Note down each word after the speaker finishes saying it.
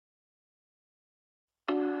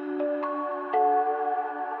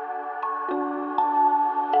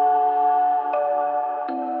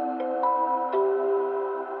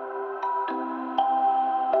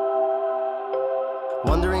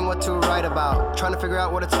to write about. Trying to figure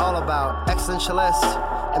out what it's all about. Excellentialist.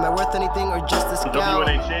 Am I worth anything or just a scout?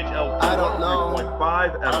 WNHH I don't know.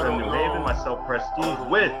 3.5 FM New Haven. Myself, Prestige,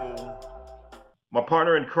 with my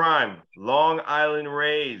partner in crime, Long Island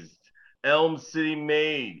raised, Elm City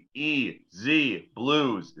made, EZ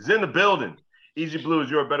BlueZ is in the building. EZ BlueZ,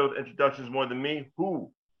 you're better with introductions more than me.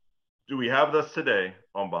 Who do we have with us today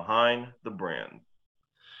on Behind the Brand?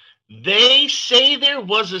 They say there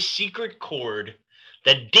was a secret chord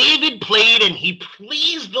that David played and he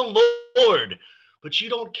pleased the Lord, but you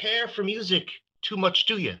don't care for music too much,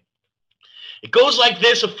 do you? It goes like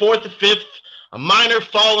this: a fourth, a fifth, a minor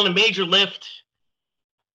fall, and a major lift.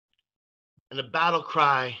 And the battle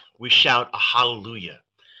cry, we shout a hallelujah.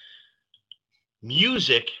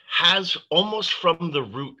 Music has almost from the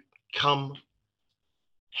root come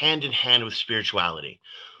hand in hand with spirituality.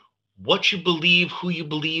 What you believe, who you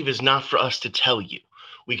believe, is not for us to tell you.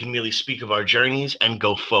 We can merely speak of our journeys and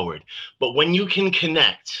go forward. But when you can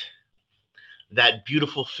connect that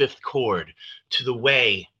beautiful fifth chord to the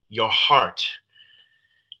way your heart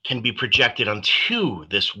can be projected onto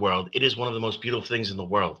this world, it is one of the most beautiful things in the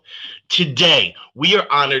world. Today, we are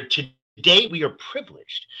honored. Today, we are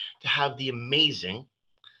privileged to have the amazing,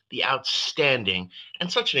 the outstanding,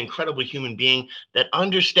 and such an incredible human being that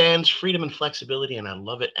understands freedom and flexibility, and I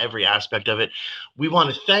love it, every aspect of it. We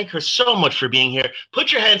want to thank her so much for being here.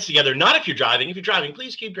 Put your hands together, not if you're driving. If you're driving,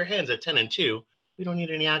 please keep your hands at 10 and 2. We don't need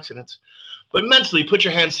any accidents. But mentally, put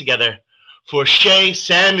your hands together for Shay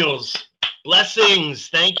Samuels. Blessings.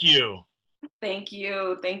 Thank you. Thank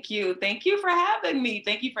you. Thank you. Thank you for having me.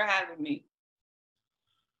 Thank you for having me.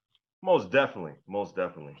 Most definitely. Most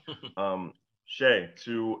definitely. Shay,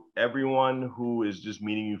 to everyone who is just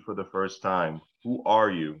meeting you for the first time, who are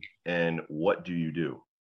you and what do you do?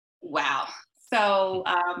 Wow. So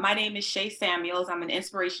my name is Shay Samuels. I'm an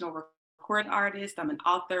inspirational recording artist. I'm an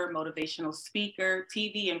author, motivational speaker,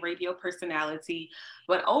 TV and radio personality.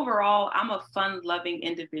 But overall, I'm a fun-loving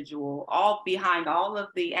individual. All behind all of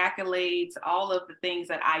the accolades, all of the things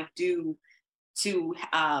that I do to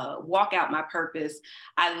walk out my purpose,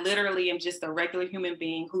 I literally am just a regular human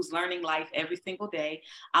being who's learning life every single day.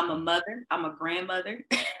 I'm a mother, I'm a grandmother,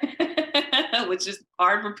 which is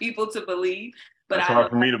hard for people to believe. But it's hard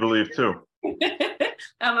for me to believe too.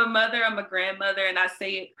 I'm a mother, I'm a grandmother, and I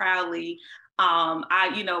say it proudly.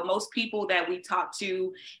 Most people that we talk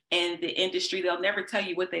to in the industry, they'll never tell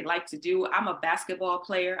you what they like to do. I'm a basketball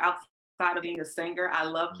player outside of being a singer. I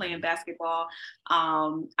love playing basketball.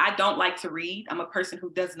 I don't like to read. I'm a person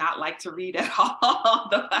who does not like to read at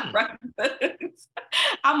all.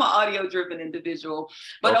 I'm an audio-driven individual.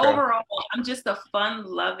 But overall, I'm just a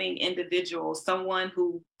fun-loving individual, someone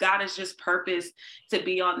who God has just purposed to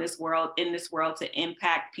be in this world to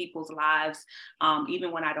impact people's lives,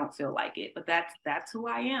 even when I don't feel like it. But that's who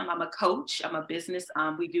I am. I'm a coach. I'm a business.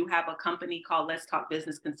 We do have a company called Let's Talk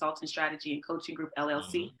Business Consulting Strategy and Coaching Group,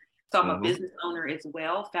 LLC. So I'm a business owner as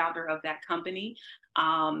well, founder of that company.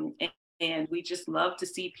 And we just love to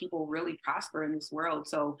see people really prosper in this world.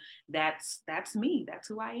 So that's me. That's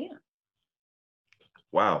who I am.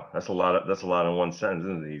 Wow, that's a lot in one sentence.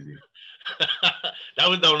 Isn't it easy? that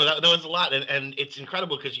was a lot, and it's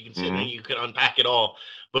incredible because you can sit and you can unpack it all,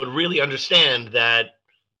 but really understand that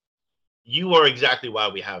you are exactly why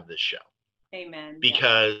we have this show. Amen.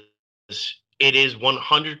 Because it is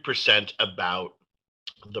 100% about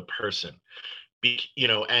the person,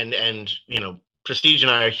 and Prestige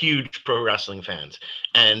and I are huge pro wrestling fans,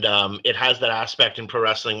 and it has that aspect in pro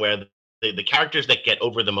wrestling where the characters that get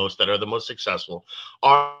over the most, that are the most successful,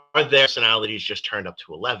 are their personalities just turned up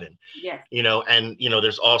to 11. Yes.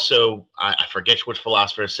 There's also, I forget which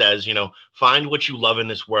philosopher says, find what you love in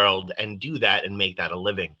this world and do that and make that a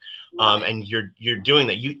living. Right. And you're doing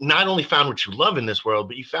that. You not only found what you love in this world,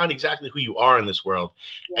 but you found exactly who you are in this world,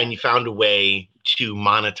 and you found a way to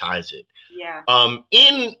monetize it. Yeah.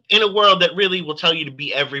 In a world that really will tell you to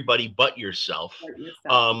be everybody but yourself.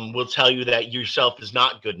 Will tell you that yourself is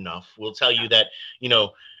not good enough. Will tell you that,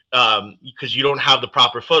 because you don't have the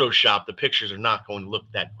proper Photoshop, the pictures are not going to look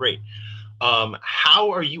that great. How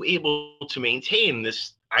are you able to maintain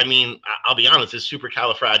this? I mean, I'll be honest, this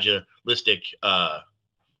supercalifragilistic,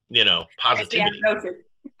 positivity.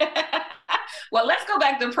 Well, let's go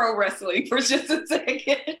back to pro wrestling for just a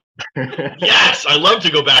second. Yes, I love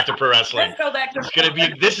to go back to pro wrestling. Let's go back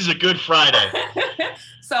to This is a good Friday.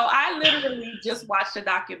 So I literally just watched a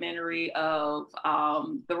documentary of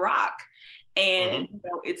The Rock. And you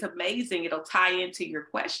know, it's amazing. It'll tie into your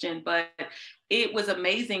question, but it was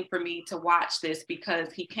amazing for me to watch this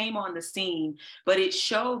because he came on the scene, but it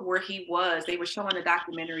showed where he was. They were showing a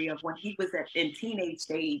documentary of when he was in teenage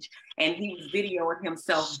stage, and he was videoing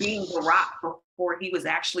himself being The Rock before he was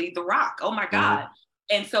actually The Rock. Oh my God.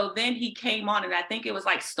 And so then he came on, and I think it was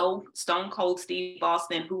like Stone Cold Steve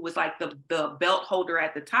Austin, who was like the belt holder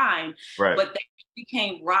at the time, Right. But they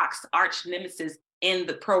became Rock's arch nemesis in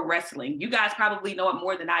the pro wrestling. You guys probably know it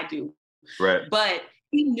more than I do. Right. But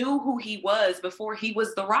he knew who he was before he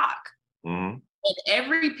was The Rock. And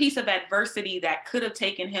every piece of adversity that could have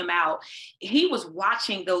taken him out, he was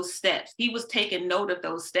watching those steps. He was taking note of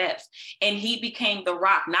those steps, and he became The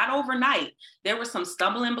Rock, not overnight. There were some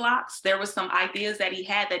stumbling blocks. There were some ideas that he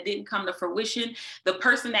had that didn't come to fruition. The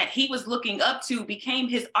person that he was looking up to became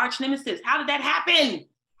his arch nemesis. How did that happen?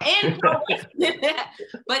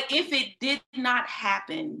 But if it did not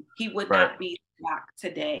happen, he would not be Rock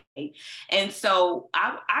today. And so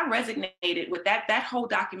I resonated with that. That whole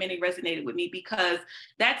documentary resonated with me because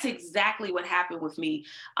that's exactly what happened with me.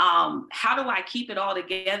 How do I keep it all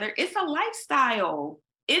together? It's a lifestyle.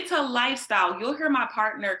 It's a lifestyle. You'll hear my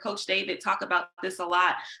partner, Coach David, talk about this a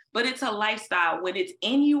lot, but it's a lifestyle. When it's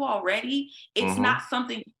in you already, it's not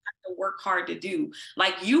something you have to work hard to do.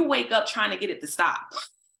 Like, you wake up trying to get it to stop.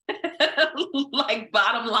 Like,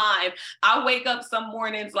 bottom line, I wake up some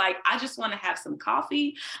mornings like, I just want to have some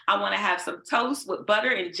coffee. I want to have some toast with butter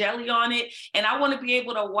and jelly on it. And I want to be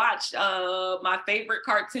able to watch my favorite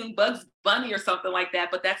cartoon, Bugs Bunny or something like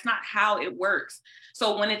that. But that's not how it works.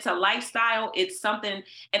 So when it's a lifestyle, it's something.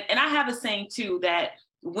 And I have a saying too, that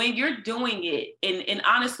when you're doing it, and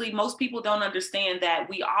honestly, most people don't understand that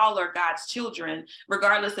we all are God's children,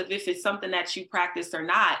 regardless of if it's something that you practice or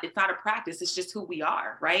not. It's not a practice, it's just who we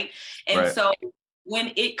are, right? And so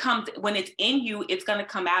when it's in you, it's going to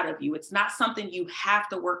come out of you. It's not something you have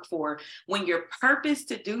to work for. When you're purposed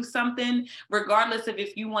to do something, regardless of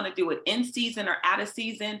if you want to do it in season or out of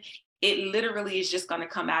season, it literally is just going to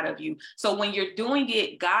come out of you. So when you're doing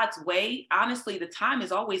it God's way, honestly, the time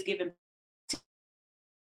is always given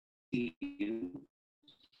you.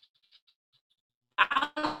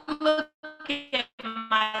 I look at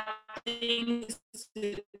my things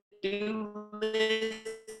to do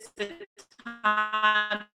list at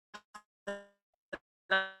times.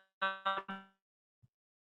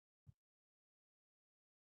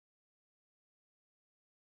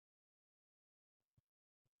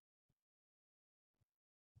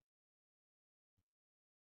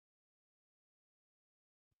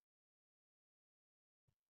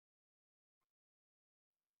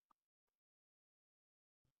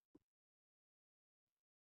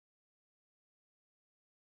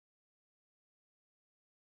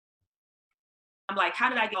 I'm like, how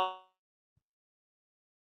did I get?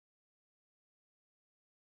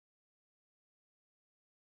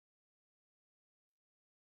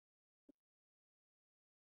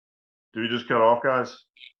 Do we just cut off, guys?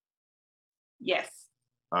 Yes.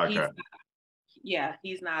 Okay.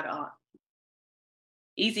 He's not on.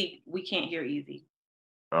 Easy, we can't hear Easy.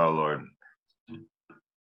 Oh, Lord.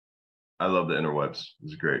 I love the interwebs.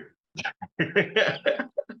 It's great.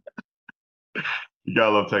 You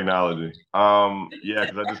gotta love technology. Yeah,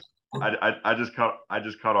 because I just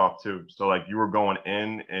cut off too. So like, you were going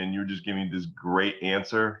in and you were just giving me this great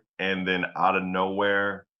answer, and then out of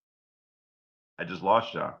nowhere, I just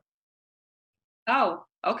lost you. Oh,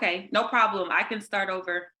 okay, no problem. I can start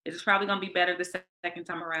over. It's probably gonna be better the second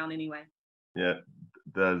time around anyway. Yeah,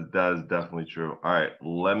 that is definitely true. All right,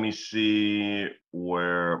 let me see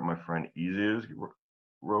where my friend Easy is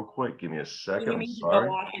real quick. Give me a second. I'm sorry.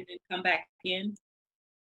 Go off and then come back in.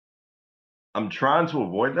 I'm trying to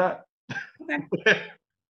avoid that. Okay.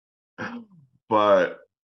 But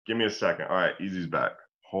give me a second. All right, Easy's back.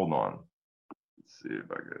 Hold on. Let's see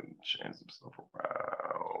if I can change some stuff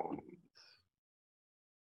around.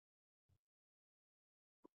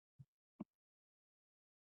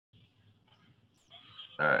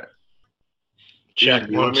 All right. Check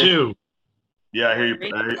Easy, 1, 2. Yeah, I hear you.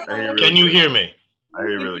 I hear you really Can you good. hear me? I hear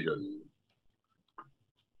you really good.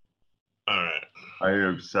 All right. I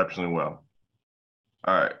hear you exceptionally well.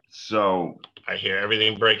 All right, so I hear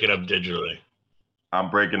everything breaking up digitally. I'm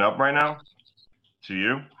breaking up right now? To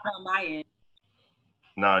you? Not on my end.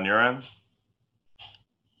 Not on your end?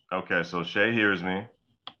 Okay, so Shay hears me.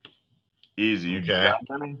 Easy, you Okay.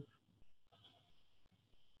 got me?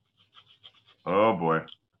 Oh boy.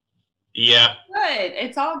 Yeah. Good.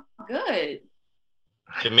 It's all good.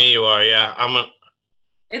 To me, you are. Yeah.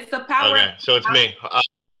 It's the power. Okay, so it's me.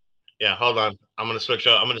 Yeah, hold on. I'm gonna switch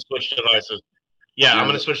up. I'm gonna switch devices. Yeah, I'm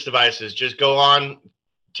gonna switch devices. Just go on.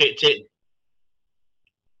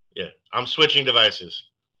 I'm switching devices.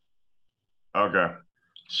 Okay.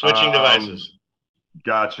 Switching devices.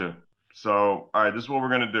 Gotcha. So, all right, this is what we're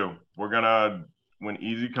gonna do. We're gonna, when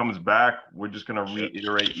Easy comes back, we're just gonna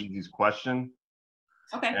reiterate Easy's question.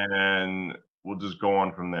 Okay. And we'll just go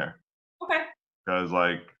on from there. Okay. Because,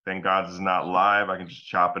 like, thank God this is not live. I can just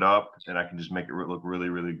chop it up and I can just make it look really,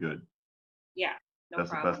 really good. Yeah. That's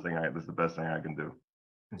the best thing. That's the best thing I can do.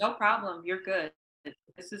 No problem. You're good.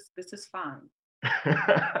 This is fine.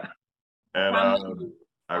 And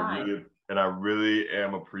I really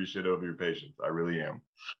am appreciative of your patience. I really am.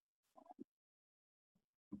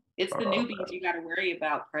 It's the newbies you got to worry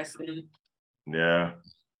about, Preston. Yeah.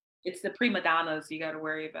 It's the prima donnas you got to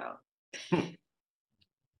worry about.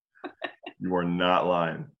 You are not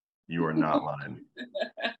lying. You are not lying.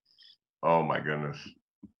 Oh my goodness.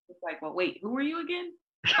 It's like, well, wait, who are you again?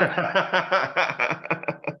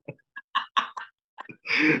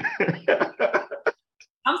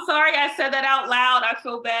 I'm sorry I said that out loud. I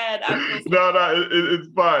feel bad. No, it's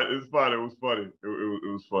fine. It's fine. It was funny. It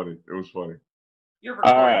was funny. It was funny. You're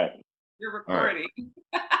recording. All right. You're recording.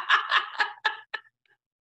 All right.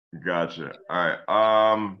 Gotcha. All right.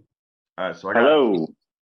 All right. So I got. Hello.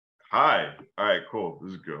 Hi. All right. Cool.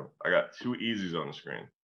 This is good. I got 2 Easies on the screen.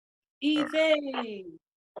 Easy. Right.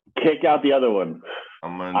 Kick out the other one.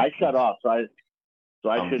 I shut off, so I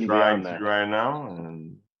shouldn't be on there right now.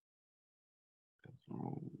 And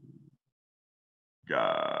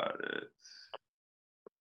got it.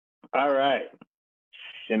 All right.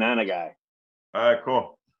 Shenana guy. All right,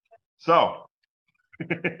 cool. So,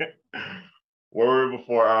 where were we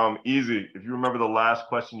before? Easy. If you remember the last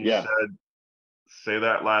question you said, say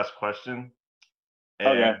that last question.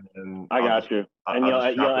 Okay. And I got you. And you'll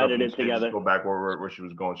edit it together. Just go back where she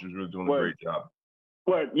was going. She was really doing a great job.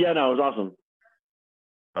 Yeah, no, it was awesome.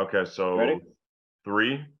 Okay, so ready?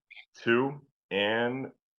 3, 2,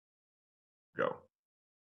 and go.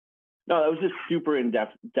 No, that was just super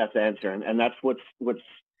in-depth answer, and that's what's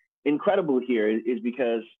incredible here is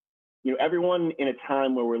because everyone in a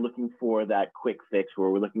time where we're looking for that quick fix, where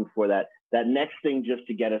we're looking for that next thing just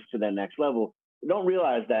to get us to that next level, we don't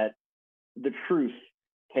realize that the truth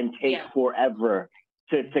can take forever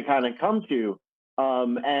to kind of come to,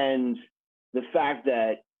 and the fact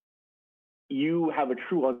that you have a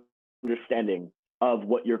true understanding of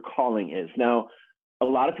what your calling is. Now, a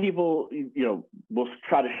lot of people, will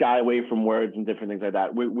try to shy away from words and different things like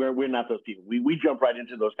that. We're not those people. We jump right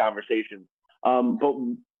into those conversations. But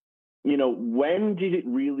when did it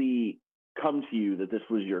really come to you that this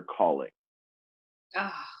was your calling?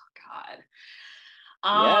 Oh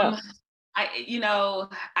God.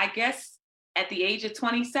 I guess at the age of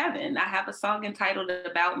 27, I have a song entitled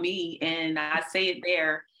About Me, and I say it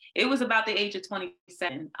there. It was about the age of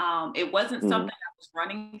 27. It wasn't something I was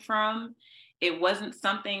running from. It wasn't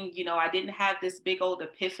something, I didn't have this big old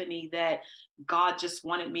epiphany that God just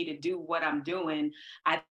wanted me to do what I'm doing.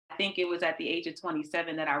 I think it was at the age of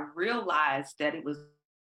 27 that I realized that it was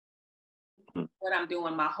what I'm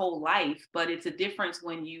doing my whole life. But it's a difference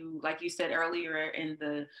when you, like you said earlier in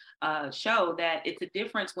the show, that it's a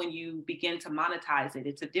difference when you begin to monetize it.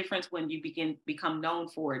 It's a difference when you become known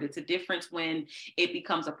for it. It's a difference when it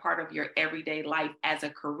becomes a part of your everyday life as a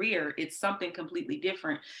career. It's something completely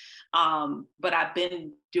different. But I've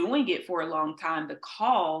been doing it for a long time. The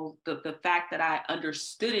call, the fact that I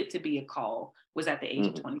understood it to be a call was at the age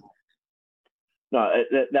of 20. No,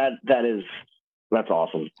 that's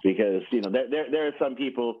awesome, because there are some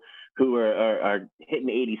people who are hitting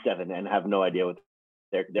 87 and have no idea what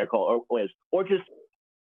their call is, or just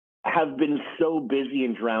have been so busy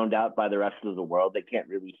and drowned out by the rest of the world they can't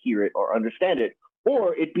really hear it or understand it,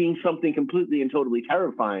 or it being something completely and totally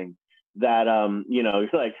terrifying that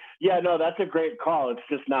it's like, yeah, no, that's a great call, it's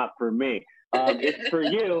just not for me. It's for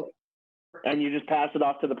you, and you just pass it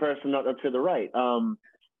off to the person to the right.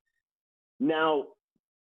 Now,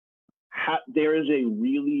 there is a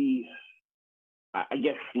really, I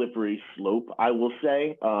guess, slippery slope, I will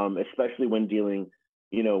say, especially when dealing,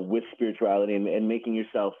 with spirituality and making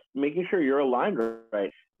sure you're aligned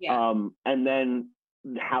right. Yeah. And then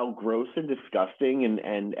how gross and disgusting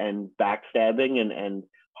and backstabbing and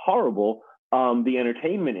horrible the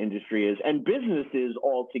entertainment industry is, and business is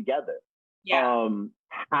altogether. Yeah.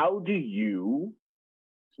 How do you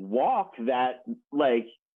walk that, like,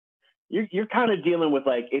 you're kind of dealing with,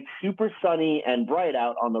 like, it's super sunny and bright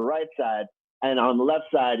out on the right side, and on the left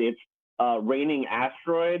side it's raining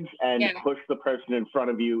asteroids, and push the person in front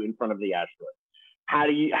of you in front of the asteroid. How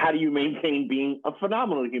do you maintain being a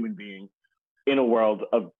phenomenal human being in a world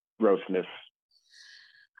of grossness?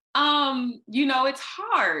 It's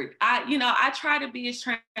hard. I try to be as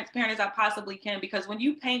transparent as I possibly can, because when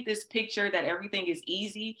you paint this picture that everything is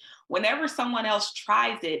easy, whenever someone else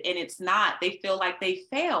tries it and it's not, they feel like they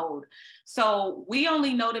failed. So we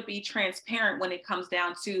only know to be transparent when it comes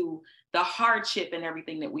down to the hardship and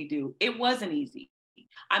everything that we do. It wasn't easy.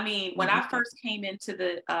 I mean, when I first came into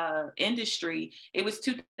the industry, it was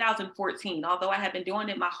 2014. Although I had been doing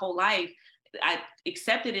it my whole life, I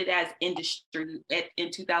accepted it as industry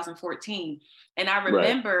in 2014. And I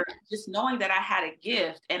remember just knowing that I had a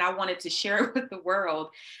gift and I wanted to share it with the world.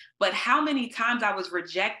 But how many times I was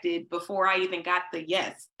rejected before I even got the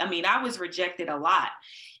yes. I mean, I was rejected a lot.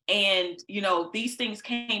 And, these things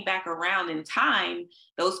came back around in time,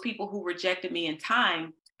 those people who rejected me in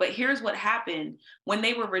time. But here's what happened. When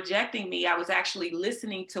they were rejecting me, I was actually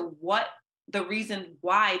listening to what the reason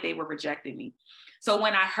why they were rejecting me. So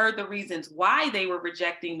when I heard the reasons why they were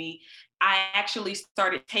rejecting me, I actually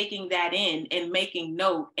started taking that in and making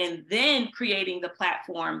note, and then creating the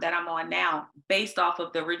platform that I'm on now based off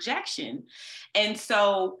of the rejection. And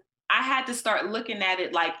so I had to start looking at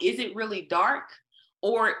it like, is it really dark?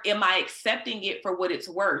 Or am I accepting it for what it's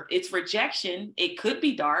worth? It's rejection. It could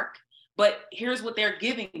be dark. But here's what they're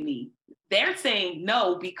giving me. They're saying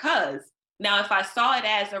no, because now if I saw it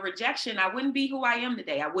as a rejection, I wouldn't be who I am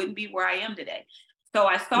today. I wouldn't be where I am today. So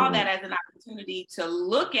I saw that as an opportunity to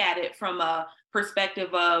look at it from a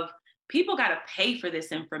perspective of, people got to pay for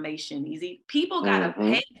this information, easy. People got to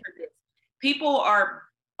pay for this. People are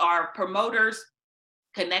promoters,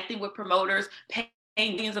 connecting with promoters, paying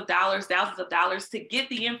millions of dollars, thousands of dollars to get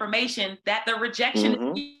the information that the rejection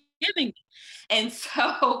is giving me. And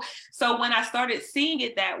so when I started seeing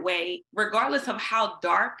it that way, regardless of how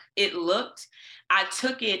dark it looked, I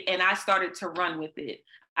took it and I started to run with it.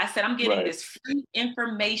 I said, I'm getting this free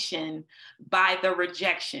information by the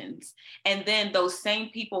rejections. And then those same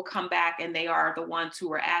people come back and they are the ones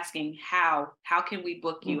who are asking, how can we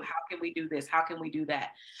book you? How can we do this? How can we do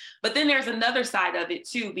that? But then there's another side of it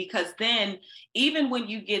too, because then even when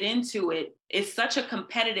you get into it, it's such a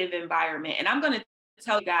competitive environment. And I'm going to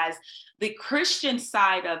tell you guys, the Christian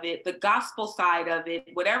side of it, the gospel side of it,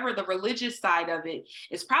 whatever the religious side of it,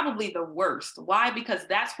 is probably the worst. Why? Because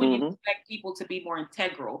that's when you expect people to be more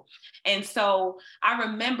integral. And so I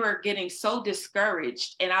remember getting so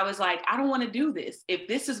discouraged, and I was like, I don't want to do this. If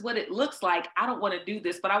this is what it looks like, I don't want to do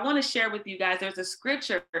this. But I want to share with you guys, there's a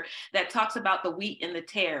scripture that talks about the wheat and the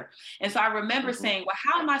tare. And so I remember saying, well,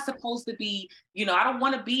 how am I supposed to be, I don't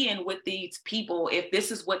want to be in with these people if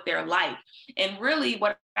this is what they're like. And really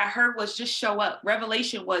what I heard was, just show up.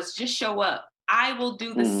 Revelation was, just show up. I will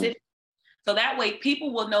do the sifting. So that way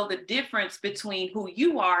people will know the difference between who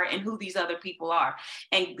you are and who these other people are.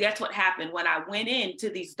 And that's what happened. When I went into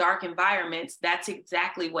these dark environments, that's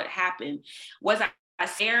exactly what happened. Was I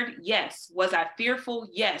scared? Yes. Was I fearful?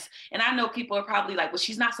 Yes. And I know people are probably like, well,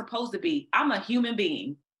 she's not supposed to be. I'm a human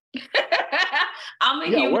being. I'm a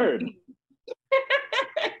human being.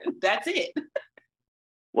 That's it.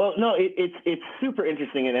 Well, no, it's super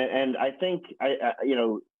interesting, and I think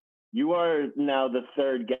you are now the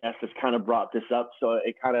third guest that's kind of brought this up, so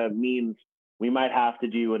it kind of means we might have to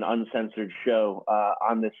do an uncensored show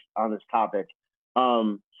on this topic.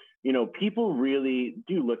 People really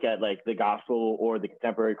do look at like the gospel or the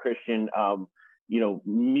contemporary Christian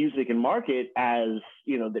music and market as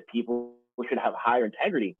that people should have higher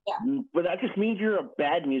integrity, but that just means you're a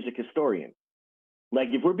bad music historian. Like,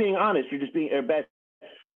 if we're being honest, you're just being a bad.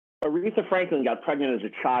 Aretha Franklin got pregnant as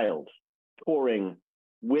a child, touring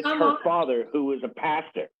with her father, who was a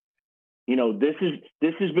pastor. This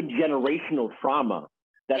has been generational trauma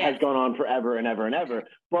that has gone on forever and ever and ever.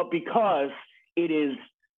 But because it is,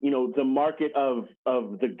 the market of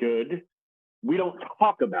the good, we don't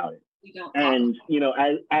talk about it. And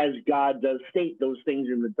as God does state, those things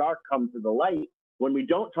in the dark come to the light. When we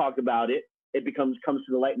don't talk about it, it comes to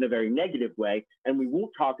the light in a very negative way, and we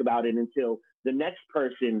won't talk about it until the next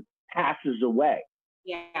person passes away.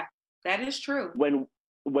 Yeah, that is true. When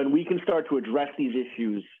we can start to address these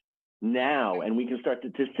issues now, and we can start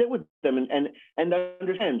to sit with them and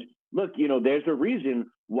understand, look, there's a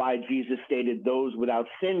reason why Jesus stated those without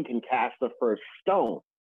sin can cast the first stone.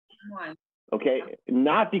 Come on. Okay,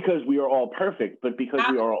 not because we are all perfect, but because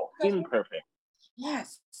we are all imperfect.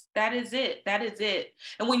 Yes, that is it. That is it.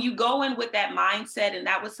 And when you go in with that mindset, and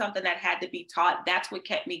that was something that had to be taught, that's what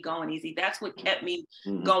kept me going, Easy. That's what kept me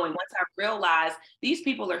going. Once I realized thise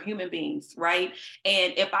people are human beings, right?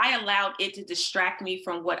 And if I allowed it to distract me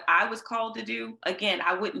from what I was called to do, again,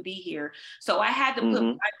 I wouldn't be here. So I had to put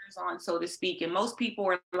blinders on, so to speak. And most people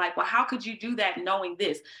are like, well, how could you do that knowing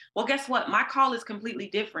this? Well, guess what? My call is completely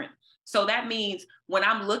different. So that means when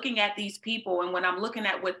I'm looking at these people and when I'm looking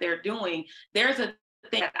at what they're doing, there's a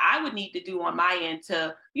thing that I would need to do on my end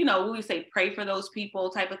to, we would say pray for those people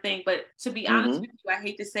type of thing. But to be honest with you, I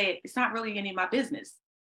hate to say it, it's not really any of my business.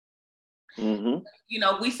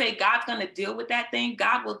 We say God's going to deal with that thing.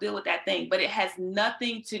 God will deal with that thing, but it has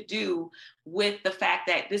nothing to do with the fact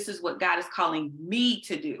that this is what God is calling me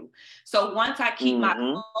to do. So once I keep my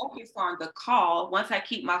focus on the call, once I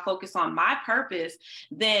keep my focus on my purpose,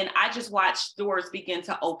 then I just watch doors begin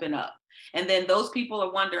to open up. And then those people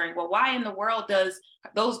are wondering, well, why in the world does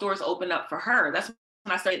those doors open up for her? That's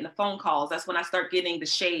when I start getting the phone calls. That's when I start getting the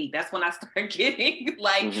shade. That's when I start getting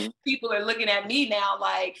people are looking at me now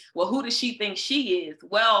like, well, who does she think she is?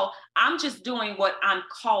 Well, I'm just doing what I'm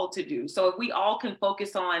called to do. So if we all can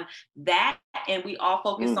focus on that and we all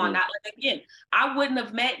focus on not, again, I wouldn't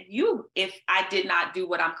have met you if I did not do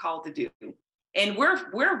what I'm called to do. And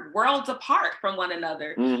we're worlds apart from one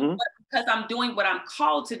another. But because I'm doing what I'm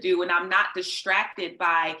called to do and I'm not distracted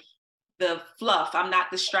by the fluff, I'm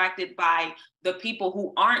not distracted by the people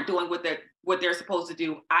who aren't doing what they're supposed to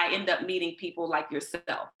do, I end up meeting people like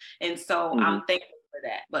yourself. And so I'm thankful for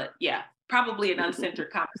that. But yeah, probably an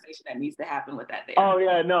uncensored conversation that needs to happen with that there. Oh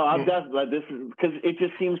yeah, no, I'm definitely, this is because it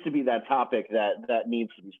just seems to be that topic that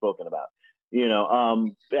needs to be spoken about.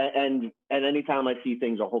 And anytime I see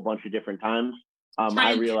things a whole bunch of different times,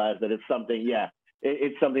 I realize that it's something,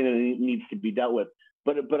 it's something that needs to be dealt with.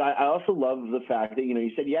 But I also love the fact that,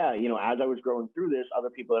 you said, as I was growing through this, other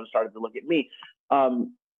people have started to look at me.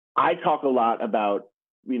 I talk a lot about,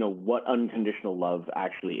 what unconditional love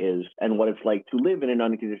actually is and what it's like to live in an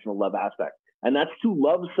unconditional love aspect. And that's to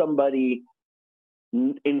love somebody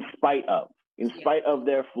in spite of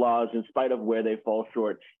their flaws, in spite of where they fall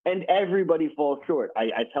short. And everybody falls short.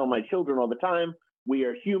 I tell my children all the time, we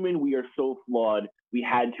are human. We are so flawed. We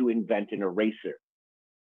had to invent an eraser.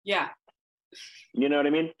 Yeah. You know what I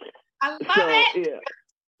mean? I love it.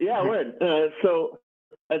 Yeah, word. So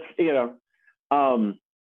that's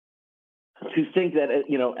to think that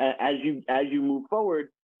as you move forward,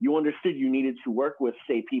 you understood you needed to work with,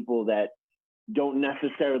 say, people that don't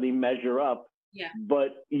necessarily measure up. Yeah.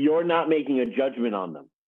 But you're not making a judgment on them.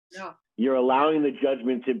 No. You're allowing the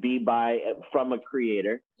judgment to be from a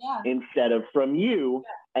creator instead of from you,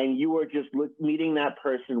 and you are just meeting that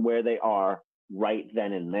person where they are right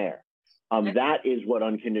then and there. That is what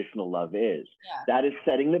unconditional love is. Yeah. That is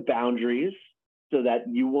setting the boundaries so that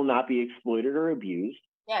you will not be exploited or abused.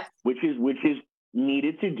 Yes. Which is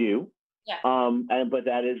needed to do. Yeah. But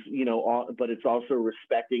that is, but it's also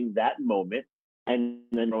respecting that moment and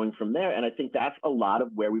then going from there. And I think that's a lot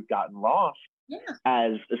of where we've gotten lost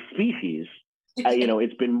as a species.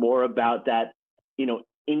 It's been more about that,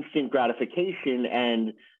 instant gratification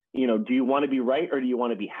and, do you want to be right or do you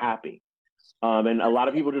want to be happy? And a lot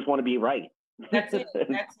of people just want to be right. That's it.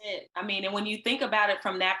 That's it. I mean, and when you think about it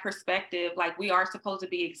from that perspective, like we are supposed to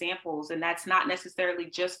be examples, and that's not necessarily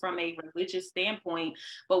just from a religious standpoint,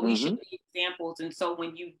 but we should be examples. And so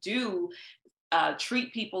when you do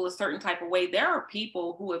treat people a certain type of way, there are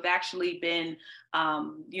people who have actually been,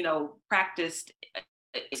 practiced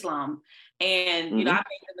Islam. And, I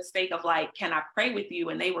made the mistake of like, can I pray with you?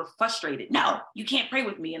 And they were frustrated. No, you can't pray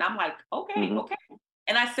with me. And I'm like, okay.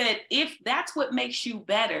 And I said, if that's what makes you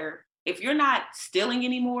better, if you're not stealing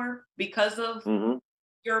anymore because of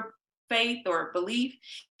your faith or belief,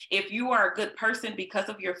 if you are a good person because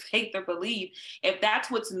of your faith or belief, if that's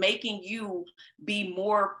what's making you be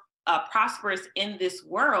more prosperous in this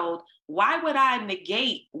world, why would I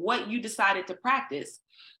negate what you decided to practice?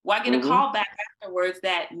 Well, I get a call back afterwards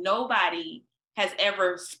that nobody has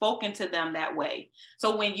ever spoken to them that way.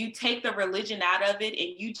 So when you take the religion out of it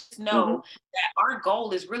and you just know that our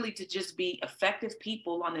goal is really to just be effective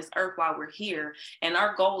people on this earth while we're here. And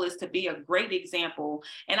our goal is to be a great example.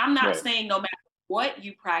 And I'm not saying no matter what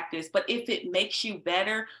you practice, but if it makes you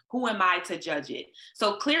better, who am I to judge it?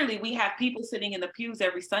 So clearly we have people sitting in the pews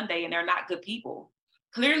every Sunday and they're not good people.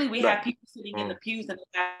 Clearly, we have people sitting in the pews and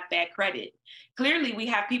they have bad credit. Clearly, we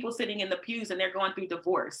have people sitting in the pews and they're going through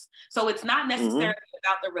divorce. So it's not necessarily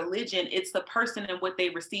about the religion. It's the person and what they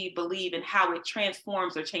receive, believe, and how it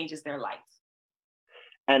transforms or changes their life.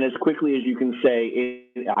 And as quickly as you can say,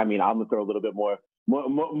 I'm going to throw a little bit more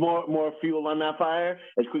fuel on that fire.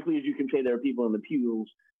 As quickly as you can say there are people in the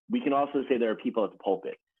pews, we can also say there are people at the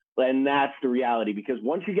pulpit. And that's the reality, because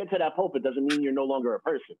once you get to that pulpit, doesn't mean you're no longer a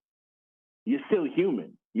person. You're still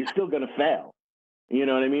human. You're still gonna fail. You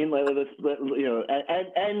know what I mean? And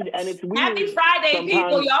it's weird. Happy Friday,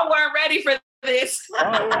 people! Y'all weren't ready for this.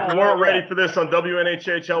 You weren't ready for this on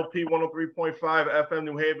WNHHLP 103.5 FM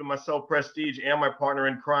New Haven. Myself, Prestige, and my partner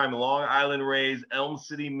in crime, Long Island raised, Elm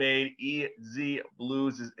City made, EZ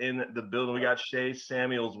Blues is in the building. We got Shay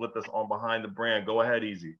Samuels with us on Behind the Brand. Go ahead,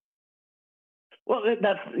 Easy. Well,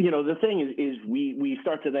 that's, the thing is we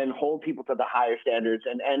start to then hold people to the higher standards.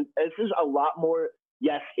 And this is a lot more,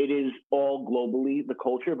 yes, it is all globally, the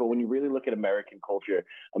culture, but when you really look at American culture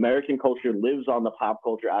lives on the pop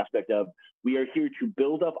culture aspect of, we are here to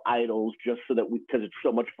build up idols just so that because it's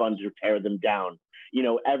so much fun to tear them down.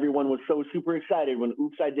 Everyone was so super excited when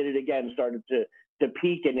Oops, I Did It Again started to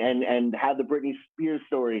peak and have the Britney Spears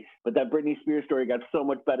story, but that Britney Spears story got so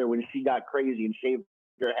much better when she got crazy and shaved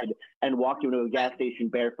her head and walked into a gas station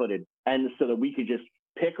barefooted, and so that we could just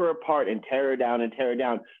pick her apart and tear her down.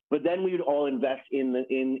 But then we would all invest in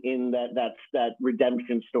that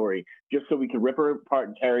redemption story just so we could rip her apart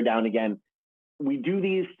and tear her down again. We do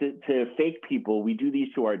these to fake people. We do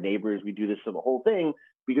these to our neighbors. We do this to the whole thing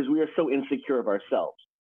because we are so insecure of ourselves,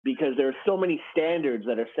 because there are so many standards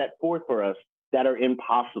that are set forth for us that are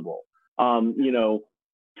impossible. To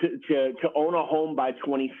own a home by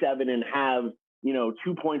 27 and have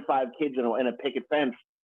 2.5 kids in a picket fence,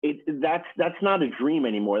 that's not a dream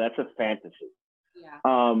anymore. That's a fantasy. Yeah.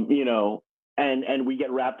 And we get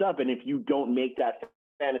wrapped up. And if you don't make that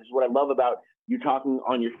fantasy, what I love about you talking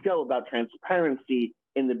on your show about transparency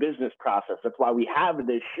in the business process. That's why we have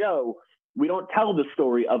this show. We don't tell the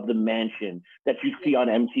story of the mansion that you see on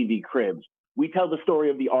MTV Cribs. We tell the story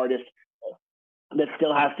of the artist that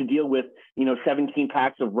still has to deal with, 17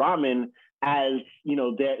 packs of ramen as,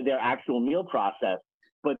 their actual meal process,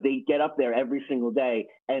 but they get up there every single day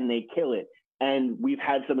and they kill it. And we've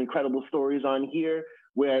had some incredible stories on here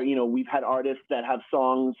where, we've had artists that have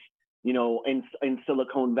songs, in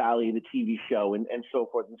Silicon Valley, the TV show, and so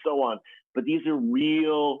forth and so on. But these are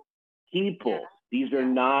real people. Yeah. These are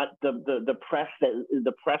not the press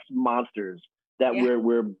monsters that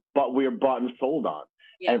we're bought and sold on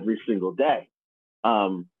every single day.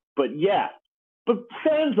 But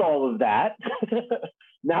sans all of that,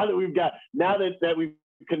 now that we've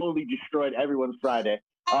completely destroyed everyone's Friday.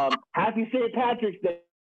 Happy St. Patrick's Day,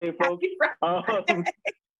 folks.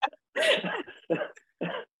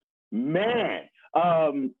 Man,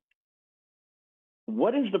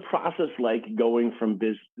 what is the process like going from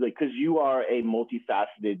business? Because you are a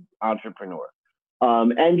multifaceted entrepreneur,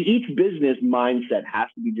 and each business mindset has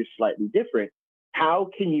to be just slightly different. How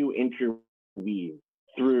can you interweave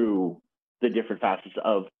through the different facets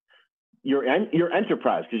of your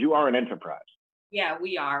enterprise? Because you are an enterprise. Yeah,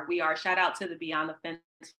 we are. Shout out to the Beyond the Fence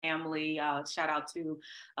family. Shout out to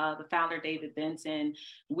the founder, David Benson.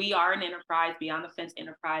 We are an enterprise. Beyond the Fence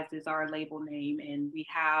Enterprise is our label name, and we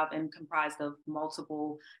have and comprised of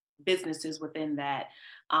multiple businesses within that.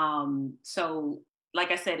 So like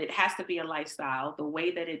I said, it has to be a lifestyle. The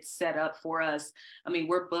way that it's set up for us,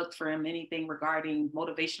 we're booked from anything regarding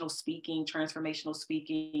motivational speaking, transformational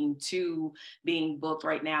speaking, to being booked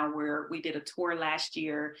right now where we did a tour last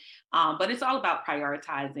year. But it's all about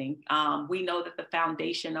prioritizing. We know that the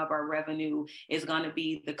foundation of our revenue is going to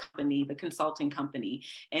be the company, the consulting company.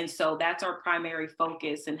 And so that's our primary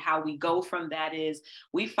focus. And how we go from that is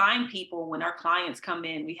we find people when our clients come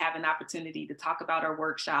in, we have an opportunity to talk about our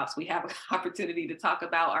workshops. We have an opportunity to talk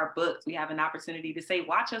about our books. We have an opportunity to say,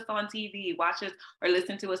 watch us on TV, watch us or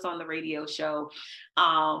listen to us on the radio show.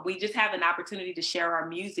 We just have an opportunity to share our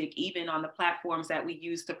music, even on the platforms that we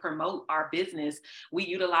use to promote our business. We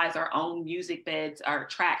utilize our own music beds, our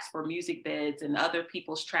tracks for music beds, and other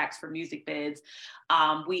people's tracks for music beds.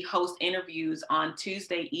 We host interviews on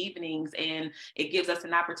Tuesday evenings, and it gives us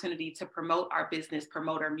an opportunity to promote our business,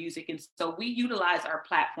 promote our music. And so we utilize our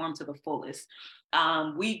platform to the fullest.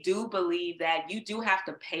 We do believe that you do have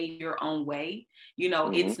to pay your own way.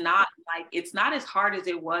 It's not as hard as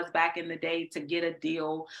it was back in the day to get a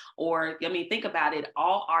deal. Or, think about it.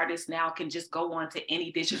 All artists now can just go on to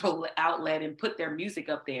any digital outlet and put their music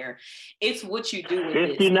up there. It's what you do with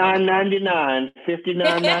it.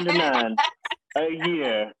 $59.99 a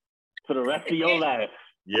year for the rest of your life.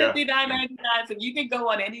 Yeah. $59.99. So you can go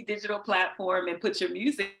on any digital platform and put your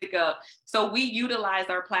music up. So we utilize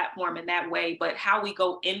our platform in that way, but how we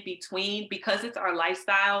go in between, because it's our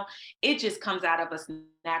lifestyle, it just comes out of us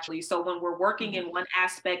naturally. So when we're working in one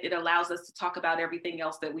aspect, it allows us to talk about everything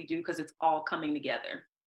else that we do because it's all coming together.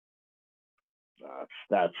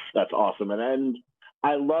 That's awesome. And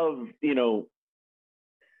I love,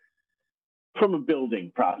 from a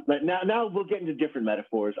building prospect. Now we'll get into different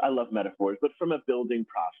metaphors. I love metaphors, but from a building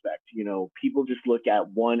prospect, people just look at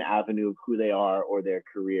one avenue of who they are or their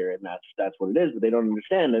career, and that's what it is. But they don't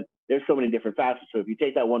understand that there's so many different facets. So if you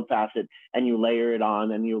take that one facet and you layer it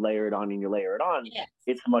on, and you layer it on, and you layer it on, yes,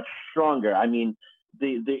 it's much stronger. I mean,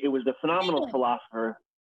 it was the phenomenal philosopher,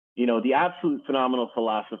 the absolute phenomenal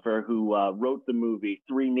philosopher who wrote the movie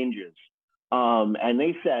Three Ninjas, and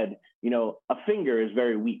they said, a finger is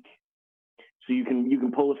very weak. So you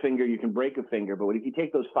can pull a finger, you can break a finger, but if you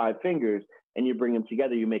take those 5 fingers and you bring them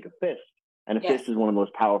together, you make a fist. And a fist is one of the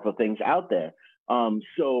most powerful things out there.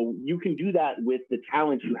 So you can do that with the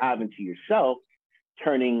talents you have into yourself,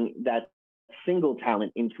 turning that single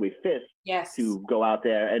talent into a fist to go out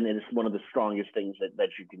there. And it's one of the strongest things that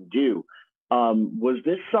you can do. Was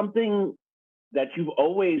this something that you've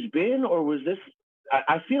always been, or was this,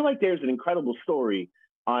 I feel like there's an incredible story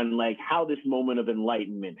on like how this moment of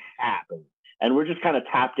enlightenment happened. And we're just kind of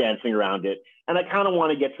tap dancing around it. And I kind of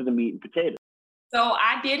want to get to the meat and potatoes. So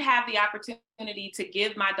I did have the opportunity to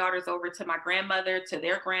give my daughters over to my grandmother, to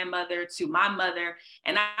their grandmother, to my mother,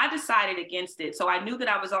 and I decided against it. So I knew that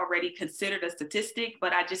I was already considered a statistic,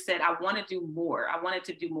 but I just said, I want to do more. I wanted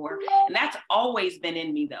to do more. And that's always been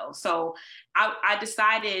in me though. So I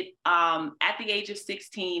decided at the age of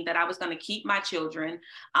 16 that I was going to keep my children.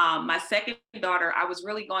 My second daughter, I was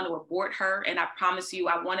really going to abort her. And I promise you,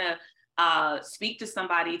 I want to speak to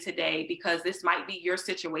somebody today because this might be your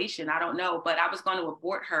situation. I don't know, but I was going to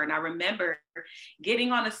abort her. And I remember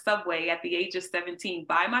getting on a subway at the age of 17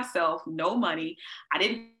 by myself, no money. I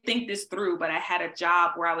didn't think this through, but I had a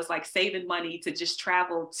job where I was like saving money to just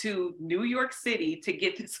travel to New York City to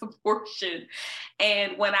get this abortion.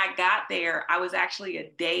 And when I got there, I was actually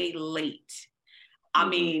a day late. I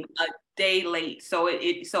mean, a day late. So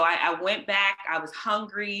I went back, I was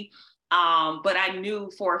hungry. But I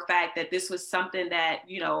knew for a fact that this was something that,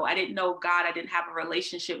 I didn't know God. I didn't have a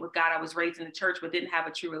relationship with God. I was raised in the church, but didn't have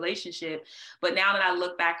a true relationship. But now that I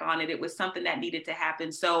look back on it, it was something that needed to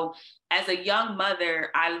happen. So as a young mother,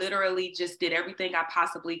 I literally just did everything I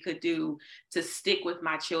possibly could do to stick with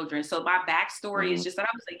my children. So my backstory is just that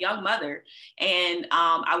I was a young mother, and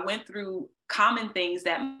I went through common things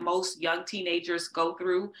that most young teenagers go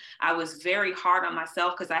through. I was very hard on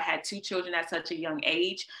myself because I had 2 children at such a young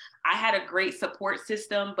age. I had a great support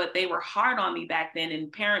system, but they were hard on me back then.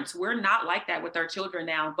 And parents, we're not like that with our children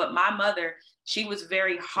now. But my mother, she was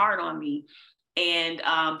very hard on me. And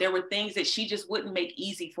there were things that she just wouldn't make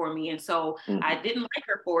easy for me. And so I didn't like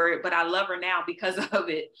her for it, but I love her now because of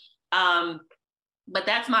it. But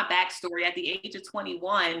that's my backstory. At the age of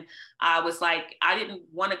 21, I was like, I didn't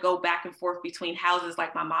want to go back and forth between houses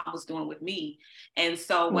like my mom was doing with me. And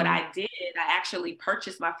so what I did, I actually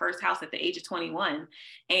purchased my first house at the age of 21.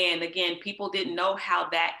 And again, people didn't know how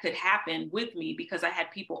that could happen with me because I had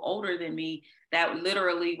people older than me that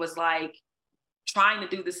literally was like trying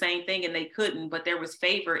to do the same thing and they couldn't, but there was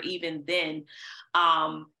favor even then.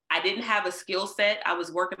 I didn't have a skill set. I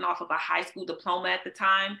was working off of a high school diploma at the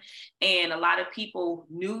time. And a lot of people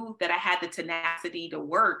knew that I had the tenacity to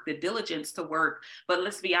work, the diligence to work. But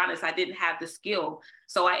let's be honest, I didn't have the skill.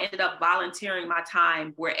 So I ended up volunteering my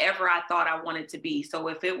time wherever I thought I wanted to be. So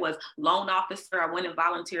if it was loan officer, I went and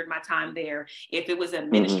volunteered my time there. If it was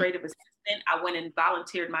administrative assistant, I went and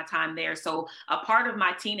volunteered my time there. So a part of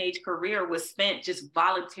my teenage career was spent just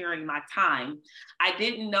volunteering my time. I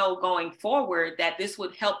didn't know going forward that this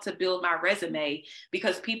would help to build my resume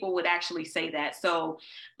because people would actually say that. So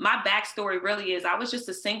my backstory really is I was just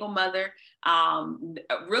a single mother,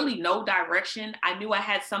 really no direction. I knew I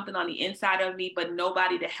had something on the inside of me, but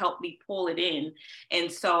nobody to help me pull it in.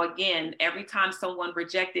 And so again, every time someone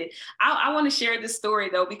rejected, I want to share this story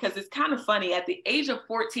though, because it's kind of funny. At the age of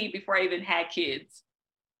 14, before I even had kids,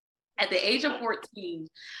 at the age of 14,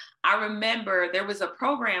 I remember there was a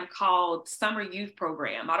program called Summer Youth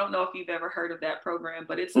Program. I don't know if you've ever heard of that program,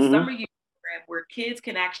 but it's a summer youth program where kids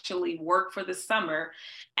can actually work for the summer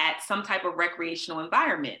at some type of recreational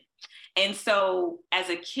environment. And so as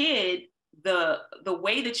a kid, the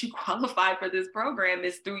way that you qualify for this program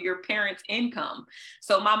is through your parents' income.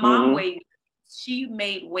 So my mom she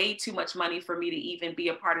made way too much money for me to even be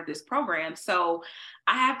a part of this program. So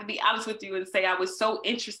I have to be honest with you and say I was so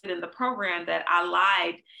interested in the program that I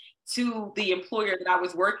lied to the employer that I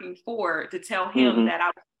was working for to tell him that I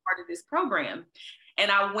was part of this program. And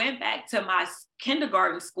I went back to my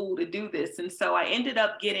kindergarten school to do this. And so I ended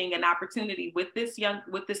up getting an opportunity with this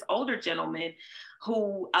older gentleman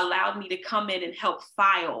who allowed me to come in and help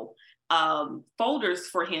file folders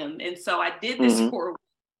for him. And so I did this for a week.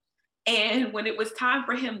 And when it was time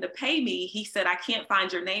for him to pay me, he said, I can't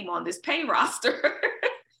find your name on this pay roster.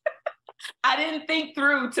 I didn't think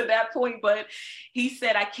through to that point, but he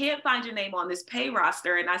said, I can't find your name on this pay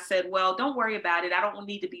roster. And I said, well, don't worry about it. I don't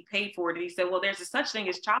need to be paid for it. And he said, well, there's a such thing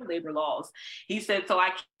as child labor laws. He said, so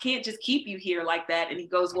I can't just keep you here like that. And he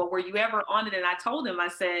goes, well, were you ever on it? And I told him, I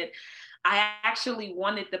said, I actually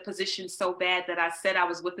wanted the position so bad that I said I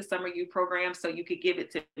was with the summer youth program so you could give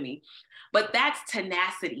it to me. But that's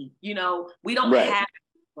tenacity. You know, we don't have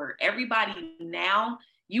for everybody now.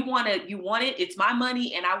 You want it. It's my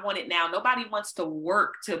money and I want it now. Nobody wants to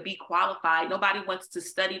work to be qualified. Nobody wants to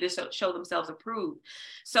study to show themselves approved.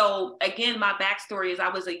 So again, my backstory is I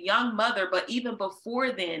was a young mother, but even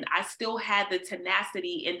before then, I still had the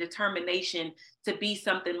tenacity and determination to be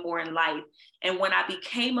something more in life. And when I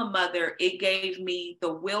became a mother, it gave me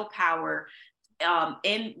the willpower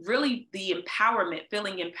and really the empowerment,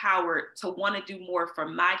 feeling empowered to want to do more for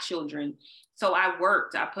my children. So I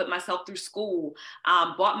worked, I put myself through school,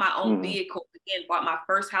 bought my own vehicle, again, bought my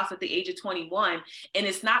first house at the age of 21. And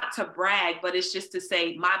it's not to brag, but it's just to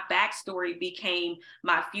say my backstory became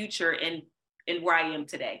my future and where I am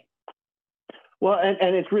today. Well,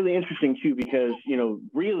 and it's really interesting too, because, you know,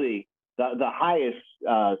 really the highest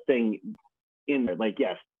thing in there, like,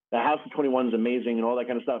 yes, the house of 21 is amazing and all that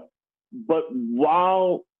kind of stuff. But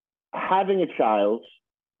while having a child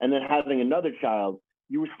and then having another child,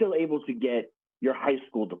 you were still able to get your high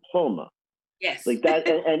school diploma. Yes. Like that,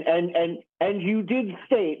 and you did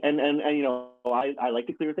state, and you know, I like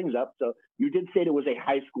to clear things up. So you did state it was a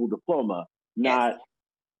high school diploma, not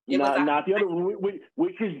the other,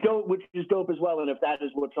 which is dope, as well. And if that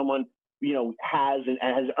is what someone, you know, has and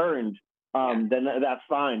has earned, then that's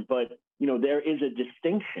fine. But you know, there is a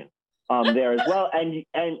distinction there as well, and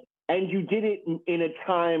you did it in a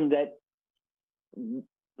time that.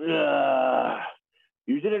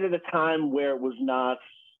 You did it at a time where it was not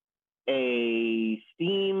a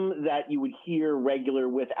theme that you would hear regular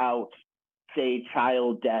without, say,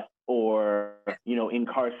 child death or, you know,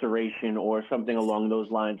 incarceration or something along those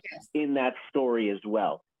lines in that story as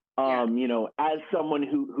well. You know, as someone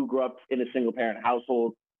who grew up in a single parent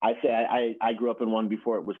household, I say I grew up in one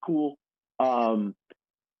before it was cool.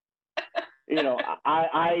 You know,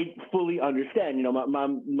 I fully understand. You know, my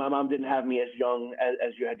mom didn't have me as young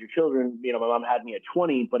as you had your children. You know, my mom had me at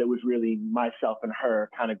 20, but it was really myself and her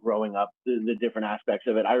kind of growing up, the different aspects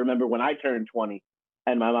of it. I remember when I turned 20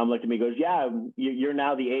 and my mom looked at me and goes, yeah, you're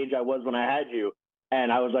now the age I was when I had you.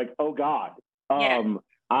 And I was like, oh God. I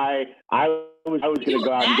was going to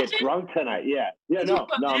go out and get drunk tonight. No,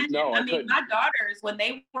 I mean, my daughters, when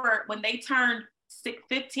they turned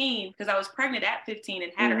 15, because I was pregnant at 15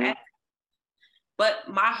 and had her at, but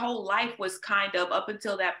my whole life was kind of up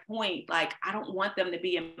until that point, like, I don't want them to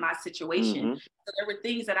be in my situation. So there were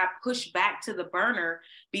things that I pushed back to the burner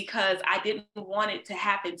because I didn't want it to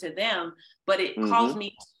happen to them, but it caused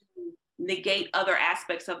me to negate other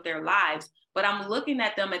aspects of their lives. But I'm looking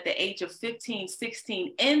at them at the age of 15,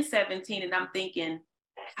 16, and 17, and I'm thinking,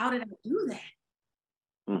 how did I do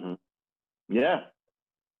that? Yeah,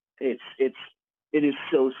 it is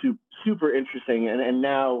so super interesting, and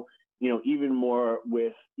now, you know, even more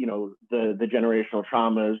with, you know, the generational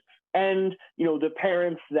traumas and, you know, the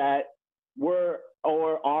parents that were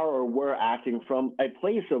acting from a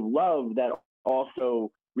place of love that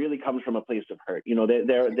also really comes from a place of hurt. You know,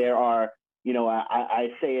 there are, you know, I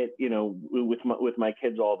say it, you know, with my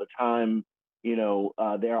kids all the time, you know,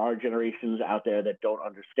 there are generations out there that don't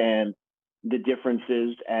understand the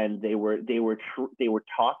differences, and they were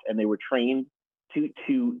taught and they were trained to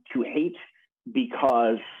hate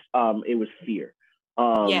because it was fear.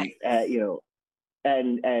 You know,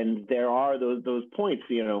 and there are those points.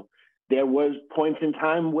 You know, there was points in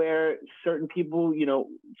time where certain people, you know,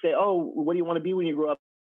 say, "Oh, what do you want to be when you grow up?"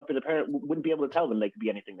 And the parent wouldn't be able to tell them they could be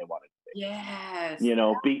anything they wanted to be. Yes. You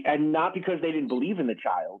know, and not because they didn't believe in the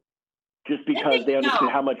child, just because they understood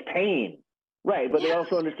how much pain. Right, but they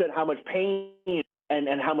also understood how much pain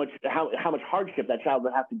and how much hardship that child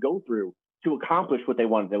would have to go through to accomplish what they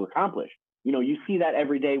wanted to accomplish. You know, you see that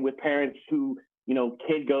every day with parents who, you know,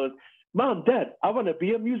 kid goes, "Mom, Dad, I want to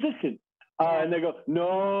be a musician." And they go,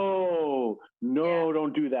 no,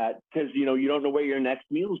 don't do that, because, you know, you don't know where your next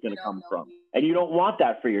meal is going to come from. And you don't want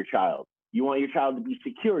that for your child. You want your child to be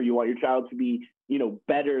secure. You want your child to be, you know,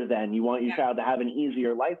 better than. You want your child to have an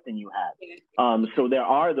easier life than you had. So there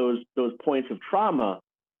are those points of trauma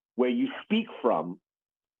where you speak from,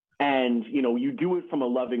 and, you know, you do it from a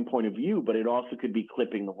loving point of view, but it also could be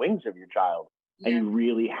clipping the wings of your child. And you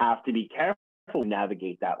really have to be careful to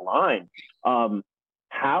navigate that line.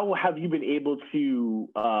 How have you been able to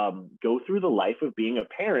go through the life of being a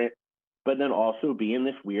parent, but then also be in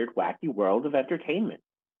this weird, wacky world of entertainment?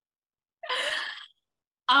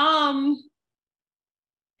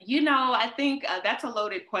 I think that's a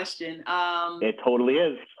loaded question. It totally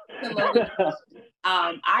is. It's a loaded question.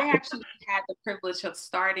 I actually had the privilege of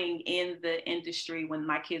starting in the industry when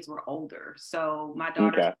my kids were older. So my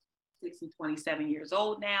daughter's 6 and 27 years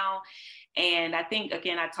old now. And I think,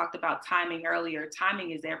 again, I talked about timing earlier.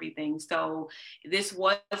 Timing is everything. So this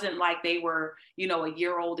wasn't like they were, a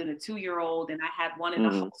year old and a 2-year-old, and I had one in a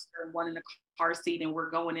holster and one in a car seat, and we're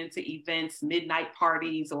going into events, midnight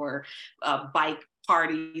parties or bike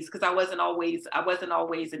parties, because I wasn't always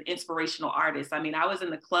an inspirational artist. I mean, I was in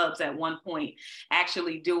the clubs at one point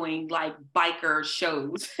actually doing like biker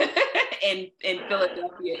shows in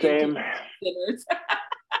Philadelphia. Same.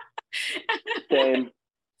 Same.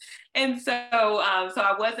 And so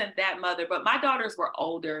I wasn't that mother, but my daughters were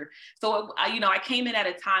older. So, I came in at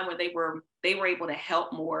a time when they were able to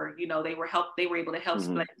help more. They were able to help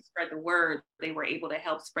spread the word. They were able to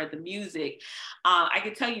help spread the music. I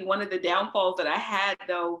can tell you one of the downfalls that I had,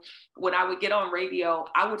 though, when I would get on radio,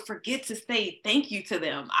 I would forget to say thank you to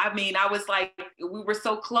them. I mean, I was like, we were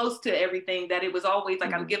so close to everything that it was always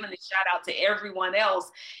like I'm giving a shout out to everyone else,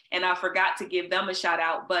 and I forgot to give them a shout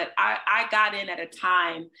out. But I got in at a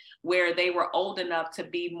time where they were old enough to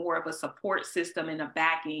be more of a support system and a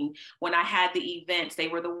backing. When I had the events, they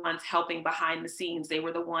were the ones helping behind the scenes. They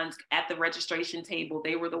were the ones at the registration table.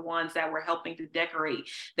 They were the ones that were helping to decorate.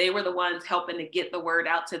 They were the ones helping to get the word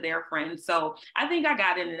out to their friends. So I think I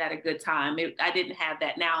got in it at a good time. I didn't have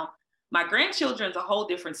that. Now, my grandchildren's a whole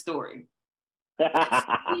different story.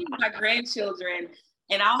 My grandchildren,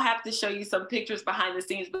 and I'll have to show you some pictures behind the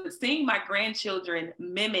scenes, but seeing my grandchildren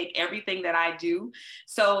mimic everything that I do.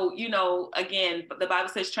 So, again, the Bible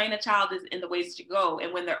says, train a child in the ways that you go.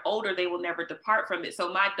 And when they're older, they will never depart from it.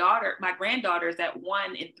 So my granddaughters at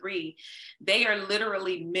 1 and 3, they are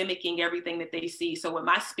literally mimicking everything that they see. So when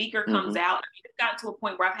my speaker comes out, it's gotten to a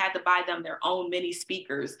point where I've had to buy them their own mini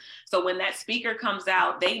speakers. So when that speaker comes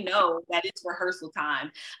out, they know that it's rehearsal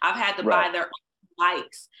time. I've had to buy their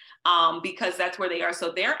mics because that's where they are.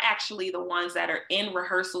 So they're actually the ones that are in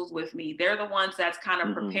rehearsals with me. They're the ones that's kind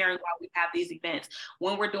of preparing while we have these events.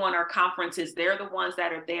 When we're doing our conferences, they're the ones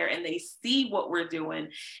that are there and they see what we're doing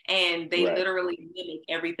and they literally mimic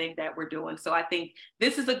everything that we're doing. So I think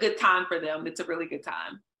this is a good time for them. It's a really good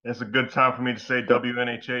time. It's a good time for me to say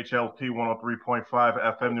WNHHLP 103.5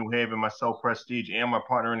 FM New Haven, myself, Prestige, and my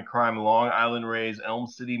partner in crime, Long Island raised, Elm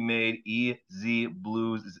City made, EZ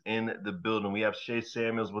BlueZ is in the building. We have Shay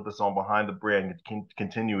Samuels with us on Behind the Brand.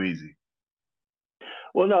 Continue, Easy.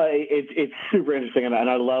 Well, no, it's super interesting, and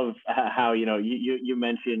I love how you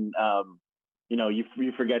mentioned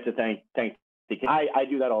you forget to thank the kids. I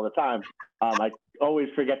do that all the time. I always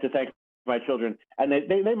forget to thank my children, and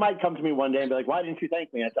they might come to me one day and be like, "Why didn't you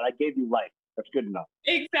thank me?" I said, "I gave you life. That's good enough."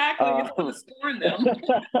 Exactly. It's going to scorn them.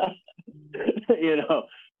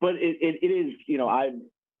 But it is.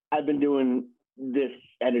 I've been doing this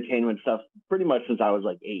entertainment stuff pretty much since I was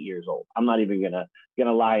like 8 years old. I'm not even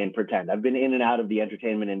gonna lie and pretend. I've been in and out of the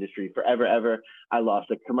entertainment industry forever. Ever. I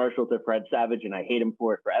lost a commercial to Fred Savage, and I hate him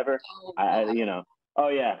for it forever. Oh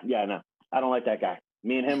yeah, no, I don't like that guy.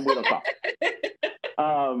 Me and him, we don't talk.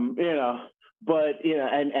 And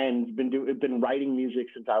been writing music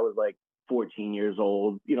since I was like 14 years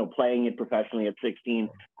old, playing it professionally at 16,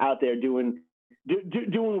 out there doing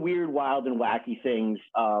weird, wild and wacky things.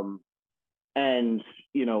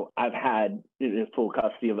 I've had full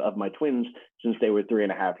custody of my twins since they were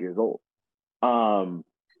 3.5 years old.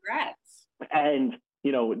 Congrats. And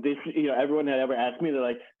everyone that ever asked me, they're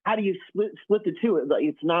like, how do you split the two?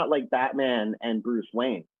 It's not like Batman and Bruce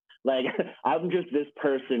Wayne. Like, I'm just this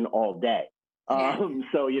person all day.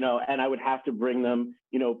 So, and I would have to bring them,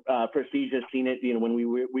 Prestige has seen it, when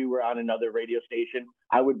we were on another radio station,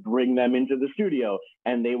 I would bring them into the studio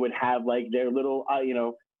and they would have like their little,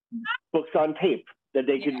 books on tape that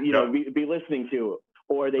they could, be listening to,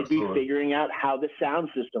 or they'd be figuring out how the sound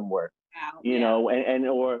system worked,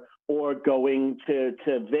 or going to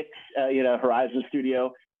Vic's, Horizon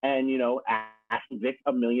Studio and, ask Vic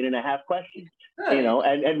 1.5 million questions,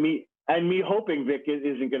 and me hoping Vic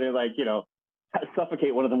isn't going to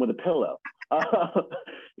suffocate one of them with a pillow,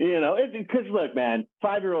 because look, man,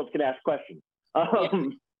 5-year-olds can ask questions,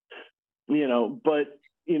 and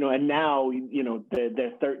now,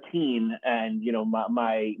 they're 13 and,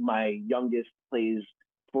 my youngest plays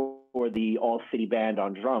for the All City Band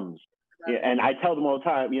on drums. Right. And I tell them all the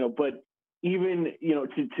time, but even,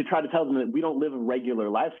 to try to tell them that we don't live a regular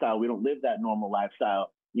lifestyle, we don't live that normal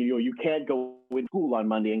lifestyle. You can't go in school on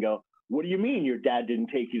Monday and go, what do you mean your dad didn't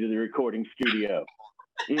take you to the recording studio?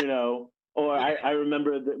 Or I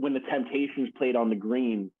remember that when the Temptations played on the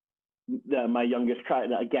Green, my youngest tried,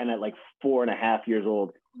 again, at like 4.5 years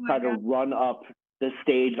old, tried to run up the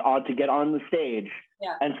stage to get on the stage.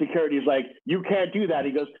 Yeah. And security's like, you can't do that.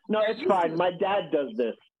 He goes, no, it's fine. My dad does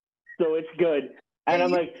this, so it's good. And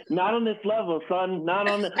I'm like, not on this level, son. Not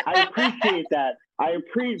on the, I appreciate that.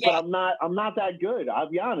 But I'm not that good. I'll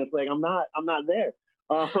be honest. Like, I'm not there.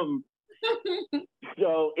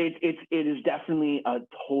 So it is definitely a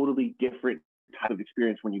totally different type of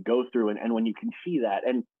experience when you go through and when you can see that.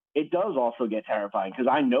 And it does also get terrifying because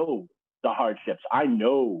I know the hardships. I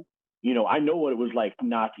know what it was like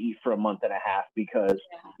not to eat for a month and a half because,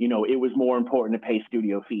 it was more important to pay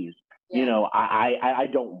studio fees. Yeah. I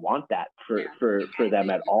don't want that for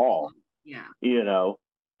them at all. Yeah.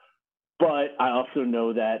 But I also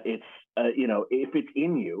know that it's, if it's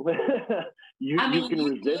in you, you can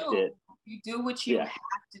resist it. You do what you have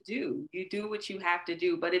to do. You do what you have to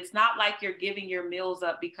do. But it's not like you're giving your meals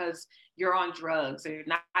up because you're on drugs, or you're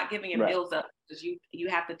not giving your meals up because you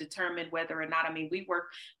have to determine whether or not. I mean, we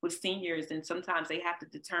work with seniors, and sometimes they have to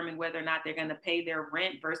determine whether or not they're going to pay their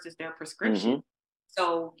rent versus their prescription. Mm-hmm.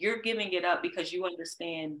 So you're giving it up because you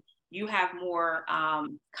understand you have more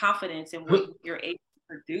confidence in what you're able to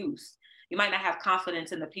produce. You might not have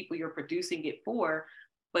confidence in the people you're producing it for,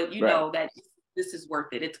 but you know that this is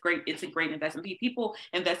worth it. It's great. It's a great investment. People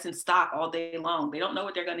invest in stock all day long. They don't know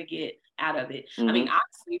what they're going to get out of it. Mm-hmm. I mean,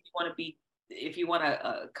 honestly, if you want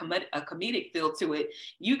a comedic feel to it,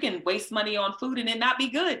 you can waste money on food and it not be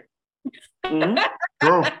good. Mm-hmm.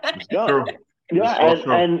 True. Yeah,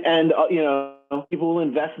 and people will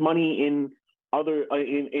invest money in other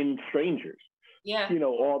in strangers. Yeah.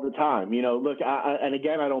 All the time. Look, and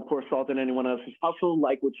again, I don't pour salt in anyone else's hustle.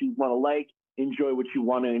 Like what you want to like, enjoy what you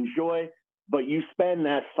want to enjoy. But you spend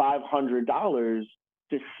that $500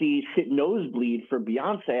 to sit nosebleed for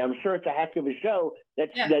Beyonce. I'm sure it's a heck of a show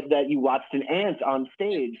that you watched an ant on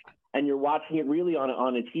stage, and you're watching it really on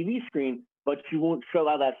a TV screen. But you won't fill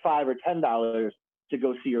out that $5 or $10 to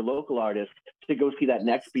go see your local artist, to go see that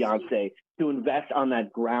next Beyonce, to invest on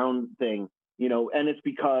that ground thing. And it's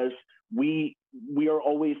because we are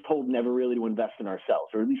always told never really to invest in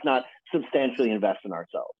ourselves, or at least not substantially invest in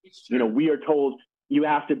ourselves. We are told you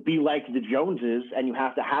have to be like the Joneses and you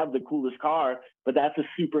have to have the coolest car, but that's a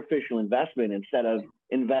superficial investment instead of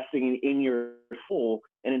investing in your soul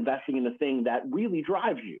and investing in the thing that really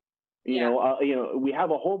drives you. We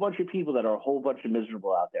have a whole bunch of people that are a whole bunch of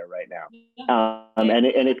miserable out there right now.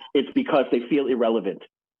 And it's because they feel irrelevant.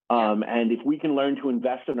 And if we can learn to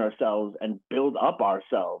invest in ourselves and build up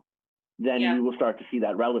ourselves, then we will start to see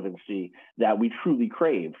that relevancy that we truly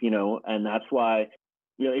crave, and that's why,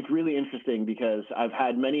 it's really interesting because I've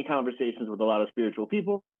had many conversations with a lot of spiritual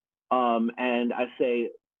people. And I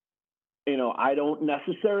say, I don't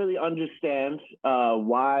necessarily understand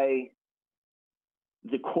why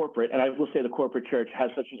the corporate, and I will say the corporate church,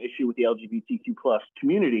 has such an issue with the LGBTQ plus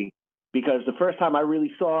community, because the first time I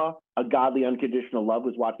really saw a godly unconditional love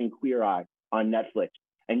was watching Queer Eye on Netflix.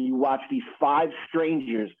 And you watch these 5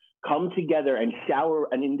 strangers come together and shower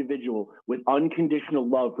an individual with unconditional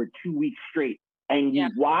love for 2 weeks straight. And you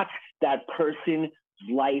watch that person's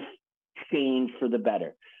life change for the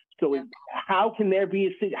better. So how can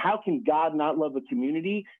God not love a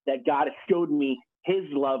community that God has showed me his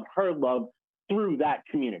love, her love through that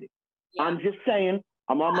community? Yeah. I'm just saying,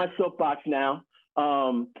 I'm on my soapbox now.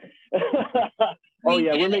 We're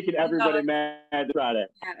making everybody mad Friday.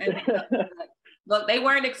 Look, they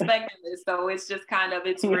weren't expecting this, so it's just kind of,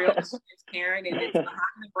 it's real, it's transparent, and it's behind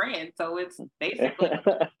the brand. So it's basically,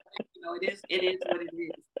 it is what it is.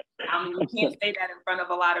 I mean, you can't say that in front of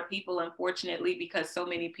a lot of people, unfortunately, because so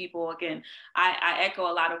many people, again, I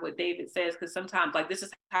echo a lot of what David says, because sometimes, like, this is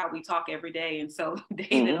how we talk every day. And so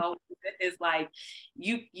David always is like,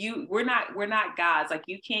 we're not gods. Like,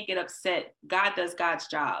 you can't get upset. God does God's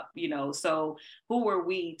job, so who are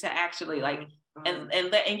we to actually, like,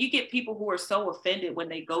 and you get people who are so offended when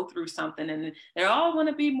they go through something, and they're all want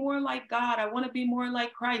to be more like God. I want to be more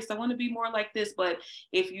like Christ. I want to be more like this. But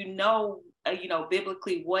if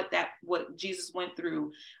biblically what Jesus went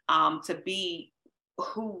through to be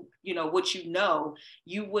who, what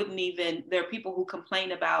you wouldn't even, there are people who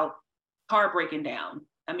complain about car breaking down.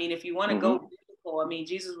 I mean, if you want to go biblical, I mean,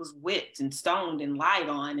 Jesus was whipped and stoned and lied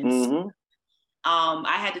on. And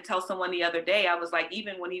I had to tell someone the other day, I was like,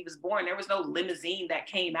 even when he was born, there was no limousine that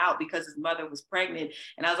came out because his mother was pregnant.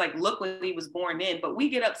 And I was like, look what he was born in. But we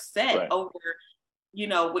get upset over,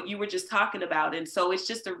 what you were just talking about. And so it's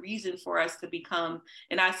just a reason for us to become,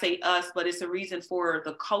 and I say us, but it's a reason for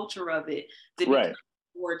the culture of it to become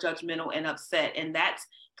more judgmental and upset. And that's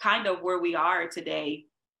kind of where we are today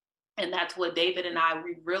And that's what David and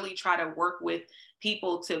we really try to work with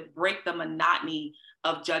people to break the monotony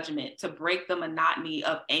of judgment, to break the monotony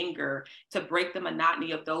of anger, to break the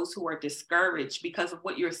monotony of those who are discouraged because of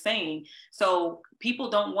what you're saying. So people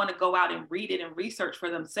don't want to go out and read it and research for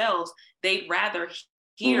themselves. They'd rather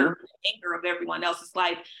hear the anger of everyone else. It's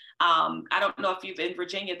like, I don't know if you've in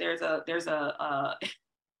Virginia, there's a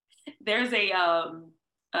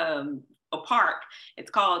park. It's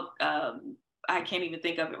called, I can't even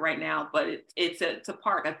think of it right now, but it's a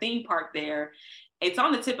park, a theme park there. It's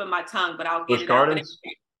on the tip of my tongue, but I'll get Busch it Gardens?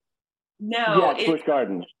 out. No, it's Busch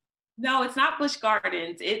Gardens. No, it's not Busch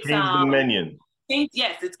Gardens. It's King's Dominion.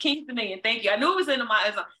 Yes, it's King's Dominion. Thank you. I knew it was in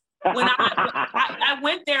my. When I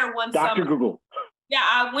went there one summer. Dr. Google. Yeah,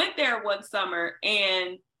 I went there one summer,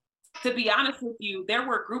 and to be honest with you, there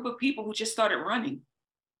were a group of people who just started running.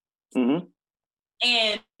 Mm-hmm.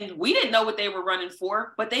 And we didn't know what they were running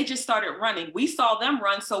for, but they just started running. We saw them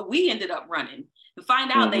run, so we ended up running. To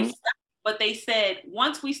find out they stopped, but they said,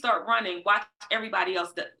 once we start running, watch everybody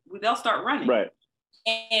else, they'll start running. Right.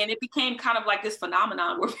 And it became kind of like this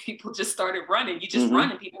phenomenon where people just started running. You just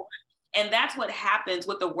run and people run. And that's what happens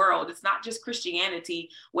with the world. It's not just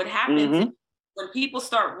Christianity. What happens is when people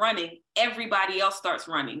start running, everybody else starts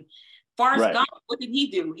running. Forrest Gump, what did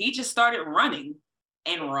he do? He just started running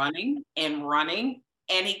and running and running,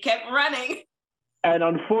 and he kept running. And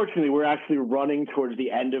unfortunately, we're actually running towards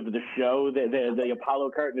the end of the show. The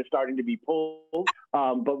Apollo curtain is starting to be pulled.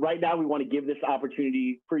 But right now, we want to give this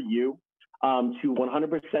opportunity for you to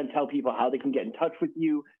 100% tell people how they can get in touch with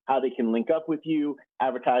you, how they can link up with you,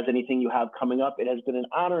 advertise anything you have coming up. It has been an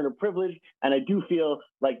honor and a privilege. And I do feel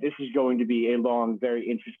like this is going to be a long, very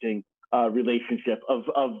interesting relationship of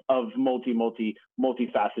multifaceted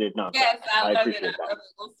nonsense. Yes, I love it. That.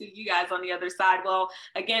 We'll see you guys on the other side. Well,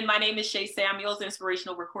 again, my name is Shay Samuels,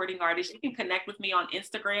 inspirational recording artist. You can connect with me on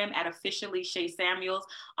Instagram at officially Shay Samuels,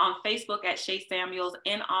 on Facebook at Shay Samuels,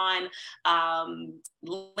 and on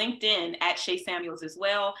LinkedIn at Shay Samuels as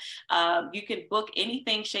well. You can book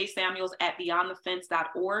anything Shay Samuels at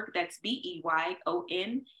beyondthefence.org. That's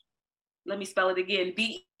BEYON. Let me spell it again,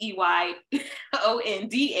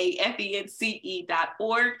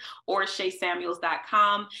 BEYONDAFENCE.org or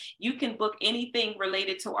ShaySamuels.com. You can book anything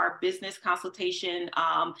related to our business consultation.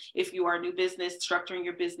 If you are a new business, structuring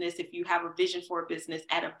your business, if you have a vision for a business,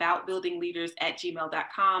 at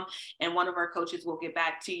aboutbuildingleaders@gmail.com. And one of our coaches will get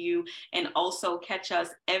back to you. And also catch us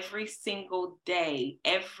every single day,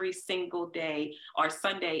 or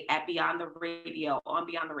Sunday at Beyond the Radio, on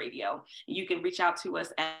Beyond the Radio. You can reach out to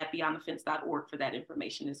us at beyondthefence.org for that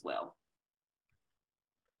information as well.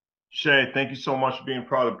 Shay, thank you so much for being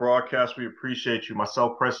part of the broadcast. We appreciate you.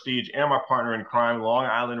 Myself, Prestige, and my partner in crime, Long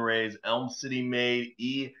Island raised, Elm City made,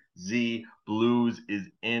 EZ BlueZ is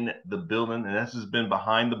in the building. And this has been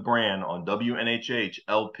Behind the Brand on WNHH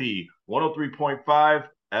LP 103.5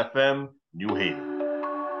 FM, New Haven.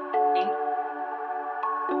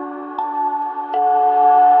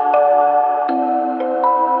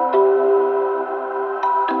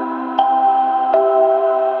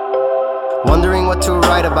 Wondering what to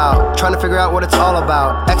write about, trying to figure out what it's all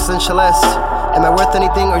about. Existentialist, am I worth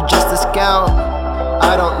anything or just a scout?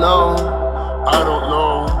 I don't know.